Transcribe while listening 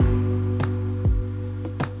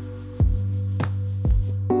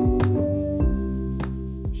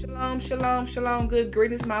shalom, shalom. Good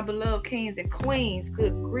greetings, my beloved kings and queens.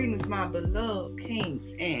 Good greetings, my beloved kings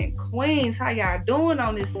and queens. How y'all doing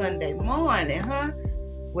on this Sunday morning, huh?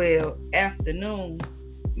 Well, afternoon.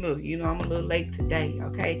 Look, I'm a little late today,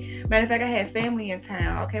 okay? Matter of fact, I had family in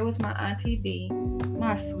town, okay? It was my Auntie D,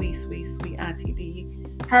 my sweet, sweet, sweet Auntie D.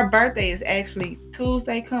 Her birthday is actually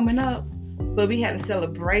Tuesday coming up, but we had a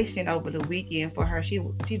celebration over the weekend for her. She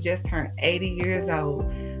just turned 80 years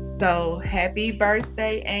old. So happy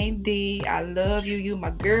birthday, Aunt D. I love you. You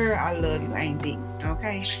my girl. I love you, Aunt D.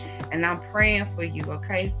 Okay? And I'm praying for you,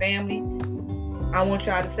 okay, family? I want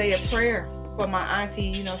y'all to say a prayer for my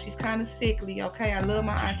auntie. She's kind of sickly, okay? I love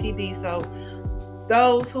my Auntie D. So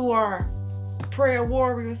those who are prayer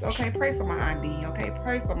warriors, okay, pray for my auntie, okay?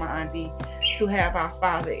 Pray for my auntie to have our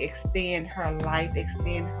Father extend her life,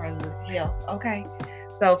 extend her health, okay?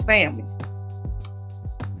 So, family,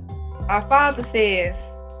 our Father says,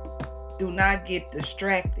 do not get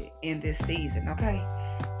distracted in this season, okay?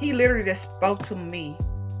 He literally just spoke to me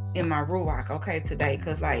in my ruach, okay, today,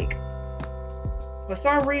 because, like, for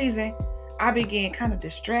some reason, I began kind of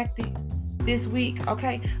distracted this week,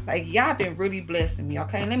 okay? Like, y'all been really blessing me,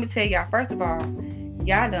 okay? Let me tell y'all, first of all,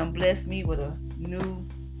 y'all done blessed me with a new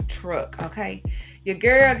truck, okay? Your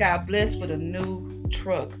girl got blessed with a new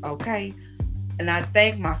truck, okay? And I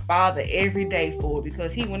thank my Father every day for it,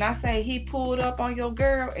 because when I say he pulled up on your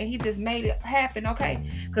girl and he just made it happen, okay?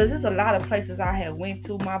 Because there's a lot of places I have went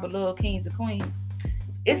to, my beloved kings and queens.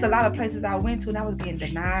 It's a lot of places I went to and I was being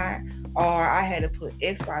denied, or I had to put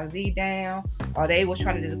XYZ down, or they was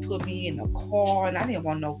trying to just put me in a car, and I didn't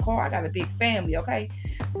want no car. I got a big family, okay?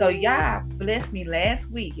 So y'all blessed me last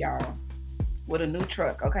week, y'all, with a new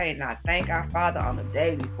truck, okay? And I thank our Father on the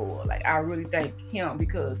daily for it. Like, I really thank him,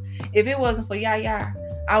 because if it wasn't for y'all,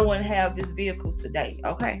 I wouldn't have this vehicle today,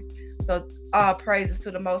 okay? So all praises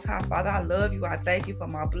to the Most High. Father, I love you. I thank you for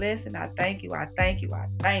my blessing. I thank you. I thank you. I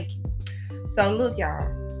thank you. So look, y'all,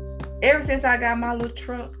 ever since I got my little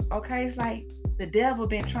truck, okay, it's like the devil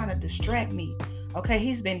been trying to distract me, okay?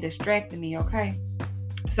 He's been distracting me, okay?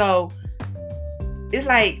 So it's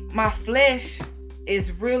like my flesh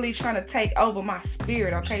is really trying to take over my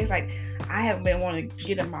spirit, okay? It's like I haven't been wanting to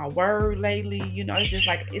get in my word lately. It's just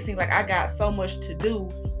like it seems like I got so much to do,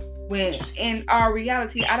 when in our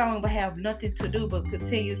reality I don't even have nothing to do but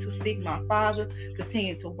continue to seek my Father,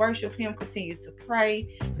 continue to worship him, continue to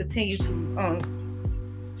pray, continue to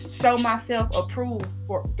show myself approved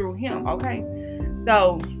through him, okay?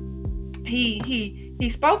 So he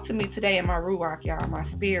spoke to me today in my ruach, y'all, my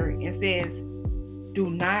spirit, and says, do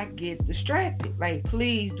not get distracted. Like,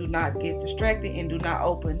 please do not get distracted and do not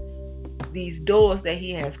open these doors that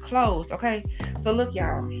he has closed, okay? So look,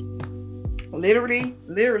 y'all,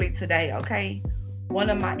 literally today, okay, one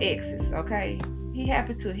of my exes, okay, he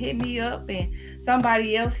happened to hit me up, and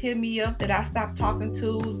somebody else hit me up that I stopped talking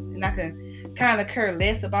to, and I can kind of care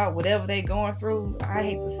less about whatever they going through. I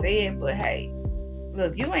hate to say it, but hey,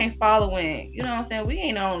 look, you ain't following, you know what I'm saying? We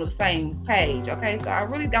ain't on the same page, okay? So I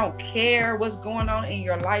really don't care what's going on in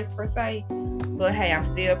your life per se, but hey, I'm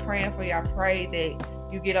still praying for you. I pray that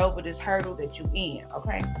you get over this hurdle that you in,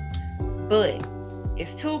 okay? But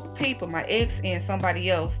it's two people, my ex and somebody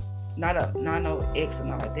else, not no ex or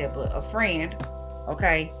not like that, but a friend,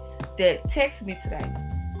 okay, that texted me today.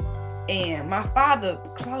 And my Father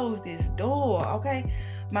closed this door, okay?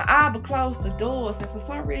 My Abba closed the doors, and for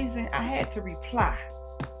some reason I had to reply.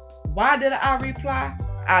 Why did I reply?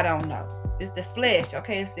 I don't know. It's the flesh,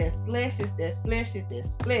 okay? It's that flesh, it's that flesh, it's that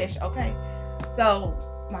flesh, okay? So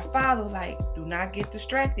my Father was like, do not get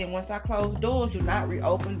distracted. Once I close doors, do not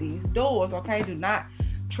reopen these doors, okay? Do not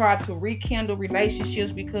try to rekindle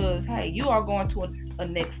relationships, because hey, you are going to a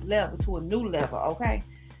next level, to a new level, okay?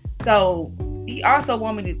 So he also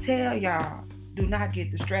want me to tell y'all, do not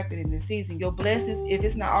get distracted in this season. Your blessings, if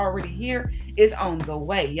it's not already here, it's on the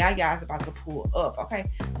way. Y'all's about to pull up, okay?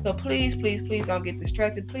 So please, please, please don't get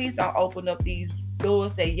distracted. Please don't open up these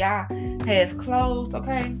doors that y'all has closed,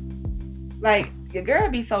 okay? Like, your girl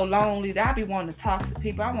be so lonely that I be wanting to talk to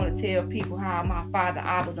people. I want to tell people how my Father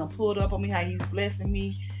Abba done pulled up on me, how he's blessing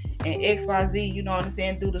me and XYZ, you know what I'm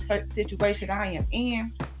saying, through the certain situation I am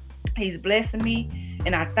in. He's blessing me,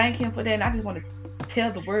 and I thank him for that. And I just want to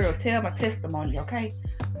tell the world, tell my testimony, okay?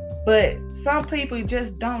 But some people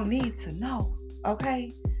just don't need to know,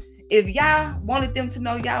 okay? If y'all wanted them to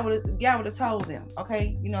know, y'all would have told them,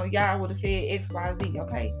 okay? Y'all would have said XYZ,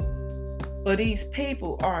 okay? But these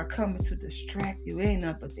people are coming to distract you. It ain't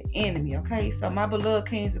nothing but the enemy, okay? So my beloved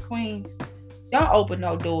kings and queens, don't open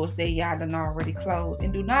no doors that y'all done already closed.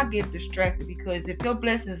 And do not get distracted, because if your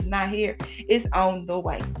blessing is not here, it's on the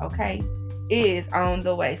way, okay? is on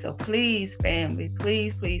the way. So please, family,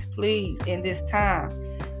 please, please, please, in this time,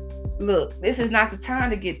 look, this is not the time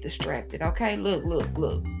to get distracted. Okay, look, look,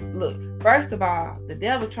 look, look. First of all, the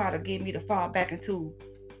devil tried to get me to fall back into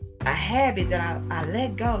a habit that I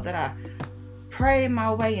let go, that I prayed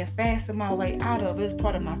my way and fasted my way out of. It's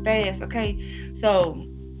part of my fast. Okay, so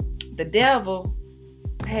the devil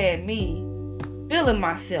had me feeling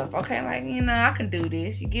myself. Okay, like, I can do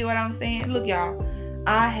this. You get what I'm saying? Look, y'all,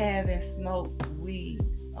 I haven't smoked weed.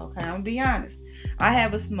 Okay, I'm gonna be honest. I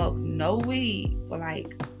haven't smoked no weed for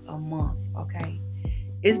like a month. Okay,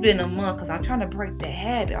 it's been a month because I'm trying to break the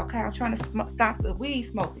habit. Okay, I'm trying to stop the weed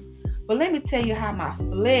smoking. But let me tell you how my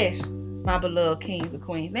flesh, my beloved kings and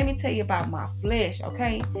queens, let me tell you about my flesh.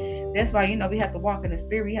 Okay, that's why we have to walk in the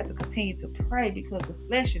spirit. We have to continue to pray because the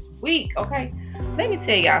flesh is weak. Okay, let me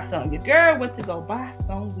tell y'all something. Your girl went to go buy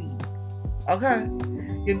some weed. Okay,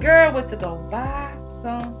 your girl went to go buy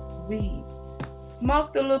some weed.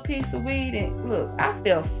 Smoked a little piece of weed, and look, I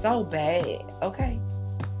felt so bad. Okay,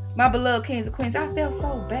 my beloved kings and queens, I felt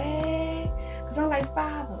so bad because I'm like,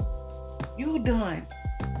 Father, you done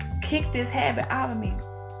kick this habit out of me.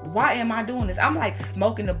 Why am I doing this? I'm like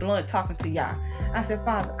smoking the blunt, talking to y'all. I said,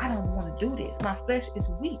 Father, I don't want to do this. My flesh is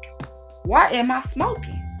weak. Why am I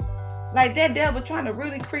smoking? Like that devil trying to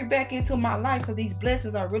really creep back into my life because these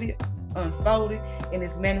blessings are really unfolding and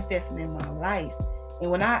it's manifesting in my life. And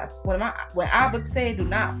when Abba said, do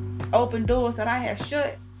not open doors that I have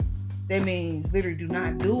shut, that means literally do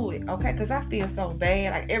not do it. Okay, because I feel so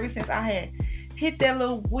bad. Like ever since I had hit that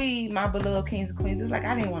little weed, my beloved kings and queens, it's like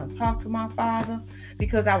I didn't want to talk to my Father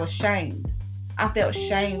because I was shamed. I felt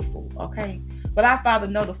shameful. Okay, but our Father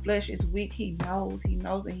know the flesh is weak. He knows,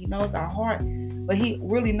 and he knows our heart. But he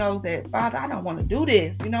really knows that, Father, I don't want to do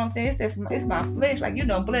this. You know what I'm saying? It's my flesh. Like,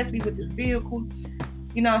 bless me with this vehicle.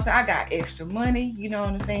 You know what I'm saying? I got extra money. You know what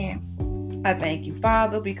I'm saying? I thank you,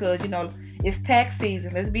 Father, because, it's tax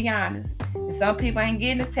season. Let's be honest. And some people ain't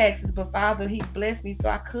getting the taxes, but Father, he blessed me so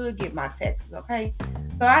I could get my taxes, okay?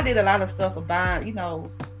 So I did a lot of stuff about,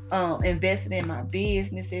 investing in my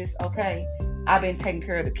businesses, okay? I've been taking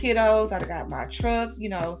care of the kiddos. I got my truck,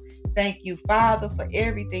 Thank you, Father, for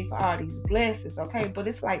everything, for all these blessings, okay? But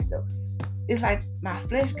it's like my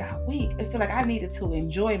flesh got weak. I feel like I needed to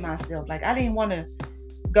enjoy myself. Like I didn't want to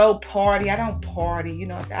go party. I don't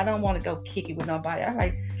party, I don't want to go kick it with nobody. I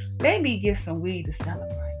like, let me get some weed to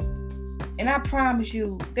celebrate. And I promise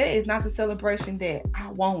you, that is not the celebration that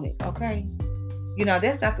I wanted, okay?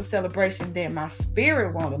 That's not the celebration that my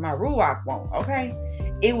spirit wanted, my ruach wanted, okay?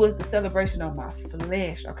 It was the celebration of my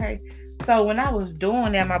flesh, okay? So when I was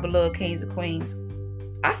doing that, my beloved kings and queens,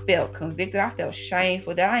 I felt convicted. I felt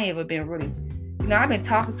shameful that I ain't ever been really, I've been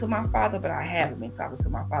talking to my Father, but I haven't been talking to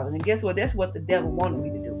my Father. And guess what? That's what the devil wanted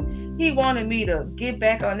me to do. He wanted me to get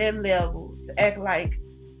back on that level, to act like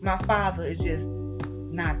my Father is just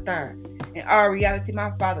not there. In our reality,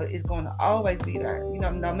 my Father is going to always be there.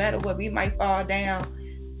 No matter what, we might fall down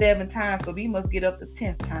 7 times, but we must get up the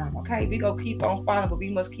 10th time, okay? We go keep on falling, but we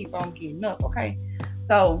must keep on getting up, okay?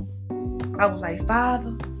 So I was like,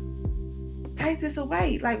 Father, take this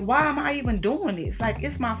away. Like, why am I even doing this? Like,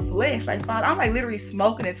 it's my flesh. Like, Father, I'm like literally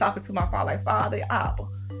smoking and talking to my Father, like, Father, Abba,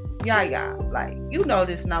 yeah. Like,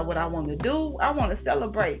 this is not what I want to do. I want to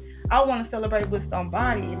celebrate. I want to celebrate with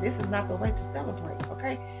somebody, and this is not the way to celebrate,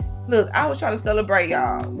 okay? Look, I was trying to celebrate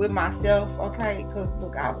y'all with myself, okay? Because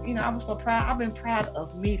look, I was so proud. I've been proud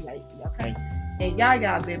of me lately, okay? And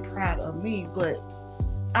y'all been proud of me, but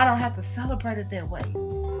I don't have to celebrate it that way.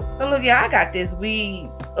 So look, I got this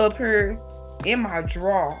weed up here in my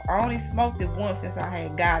drawer. I only smoked it once since I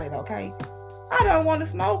had got it, okay? I don't want to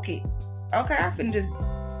smoke it, okay? I finna just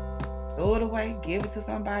throw it away, give it to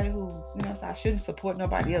somebody who, so I shouldn't support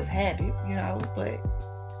nobody else's habit, but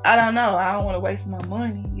I don't know. I don't want to waste my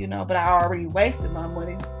money, but I already wasted my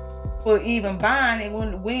money for even buying it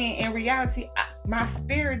when in reality, my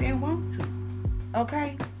spirit didn't want to,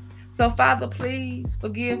 okay? So, Father, please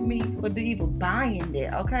forgive me for even buying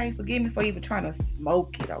that, okay? Forgive me for even trying to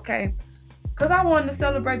smoke it, okay? Because I wanted to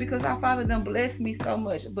celebrate because our Father done blessed me so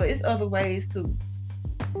much, but it's other ways to,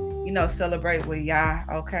 celebrate with y'all,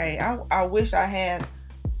 okay? I wish I had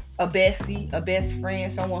a bestie, a best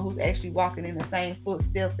friend, someone who's actually walking in the same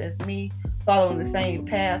footsteps as me, following the same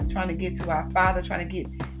path, trying to get to our Father, trying to get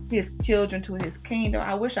his children to his kingdom.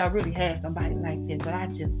 I wish I really had somebody like that, but I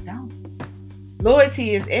just don't.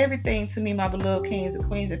 Loyalty is everything to me, my beloved kings and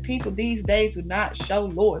queens, and people these days do not show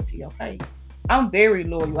loyalty, okay? I'm very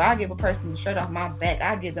loyal. I give a person the shirt off my back.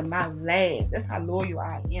 I give them my last. That's how loyal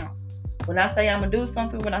I am. When I say I'm going to do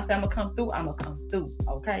something, when I say I'm going to come through, I'm going to come through,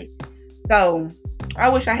 okay? So I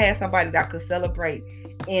wish I had somebody that I could celebrate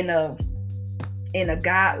in in a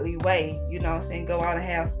godly way, you know what I'm saying? Go out and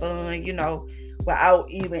have fun, without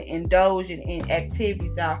even indulging in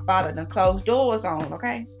activities that our Father done closed doors on,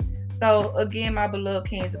 okay? So again, my beloved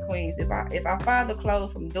kings and queens, if our Father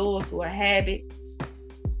closed some doors to a habit,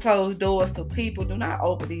 close doors to people, do not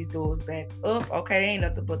open these doors back up, okay? It ain't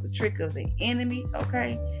nothing but the trick of the enemy,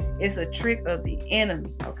 okay? It's a trick of the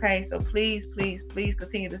enemy, okay? So please, please, please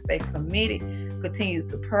continue to stay committed, continue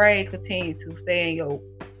to pray, continue to stay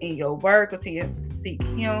in your word, continue to seek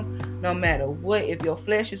him no matter what. If your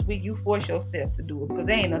flesh is weak, you force yourself to do it, because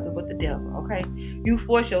there ain't nothing but the devil, okay? You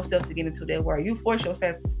force yourself to get into that word. You force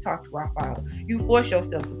yourself to talk to our Father. You force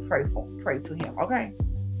yourself to pray to him, okay?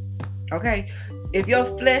 Okay, if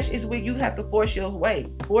your flesh is weak, you have to force your way,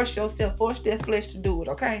 force yourself, force that flesh to do it.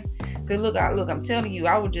 Okay, because look, I'm telling you,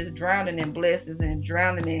 I was just drowning in blessings and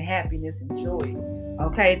drowning in happiness and joy.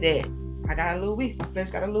 Okay, that I got a little weak. My flesh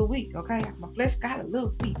got a little weak. Okay, my flesh got a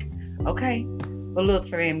little weak. Okay, but look,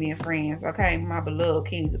 family and friends. Okay, my beloved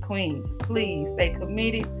kings and queens, please stay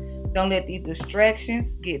committed. Don't let these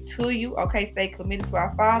distractions get to you. Okay, stay committed to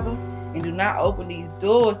our Father and do not open these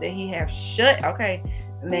doors that He have shut. Okay,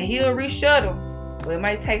 and then He'll reshut them. But it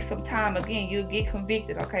might take some time. Again, you'll get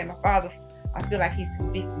convicted. Okay, my Father, I feel like He's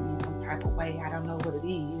convicting me in some type of way. I don't know what it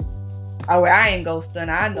is. Oh, I ain't gonna stun.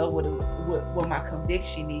 I know what my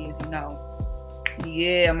conviction is.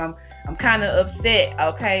 Yeah, I'm kind of upset.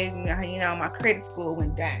 Okay, my credit score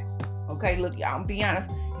went down. Okay, look, y'all, I'm be honest.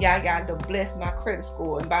 Y'all got to bless my credit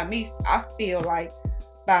score, and by me, I feel like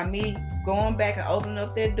by me going back and opening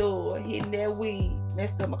up that door, hitting that weed,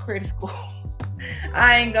 messed up my credit score.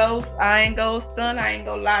 I ain't go stun. I ain't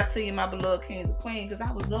gonna lie to you, my beloved kings and queens, because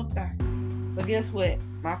I was up there. But guess what?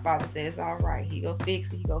 My Father says, all right, He go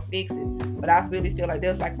fix it. He go fix it. But I really feel like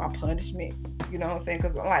that's like my punishment. You know what I'm saying?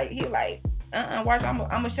 Because He like, watch, I'm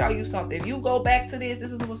gonna show you something. If you go back to this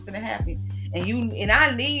is what's gonna happen. And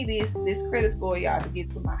I need this credit score, y'all, to get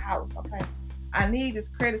to my house. Okay, I need this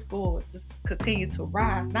credit score to continue to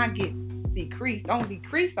rise, not get decreased. Don't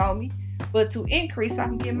decrease on me, but to increase so I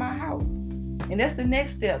can get my house. And that's the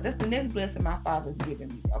next step. That's the next blessing my Father's giving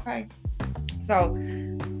me. Okay, so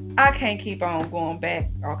I can't keep on going back.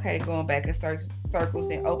 Okay, going back in circles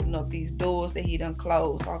and open up these doors that He done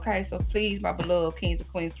closed. Okay, so please, my beloved kings and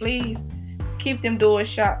queens, please keep them doors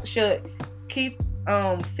shut. Keep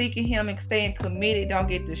seeking Him and staying committed. Don't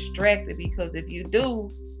get distracted, because if you do,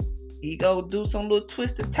 He go do some little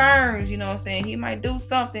twisted turns. You know what I'm saying? He might do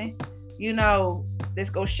something, that's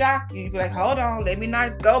gonna shock you. You be like, hold on, let me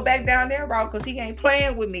not go back down there route, because He ain't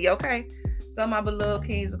playing with me. Okay, so my beloved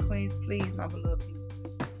kings and queens, please, my beloved kings,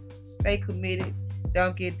 stay committed.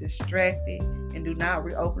 Don't get distracted, and do not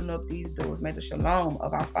reopen up these doors. May the shalom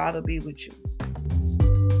of our Father be with you.